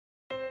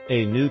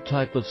A new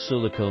type of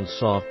silicone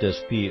soft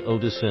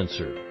spo2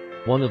 sensor,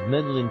 one of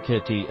Medlin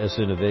Ketti's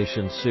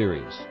innovation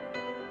series.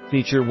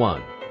 Feature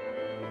 1.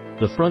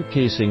 The front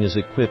casing is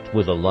equipped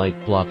with a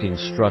light-blocking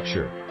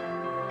structure.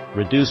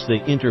 Reduce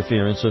the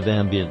interference of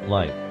ambient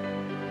light.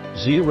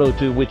 0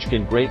 which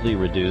can greatly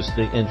reduce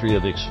the entry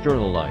of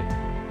external light.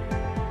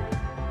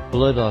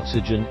 Blood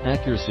oxygen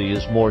accuracy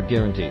is more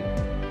guaranteed.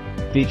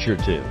 Feature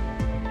 2.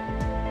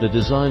 The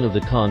design of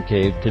the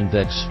concave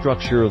convex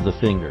structure of the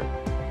finger.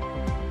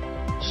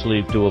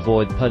 Sleeve to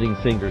avoid putting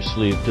finger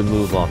sleeve to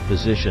move off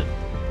position.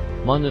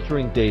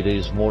 Monitoring data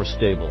is more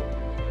stable.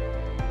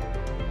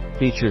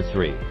 Feature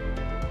 3.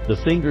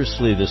 The finger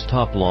sleeve is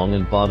top long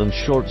and bottom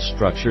short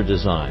structure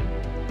design.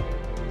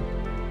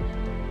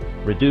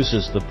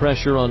 Reduces the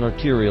pressure on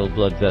arterial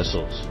blood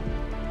vessels.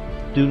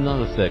 Do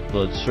not affect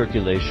blood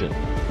circulation.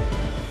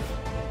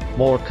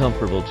 More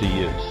comfortable to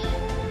use.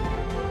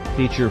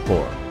 Feature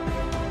 4.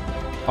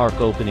 Arc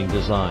opening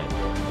design.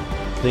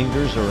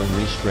 Fingers are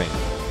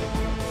unrestrained.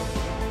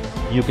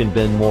 You can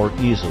bend more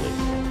easily.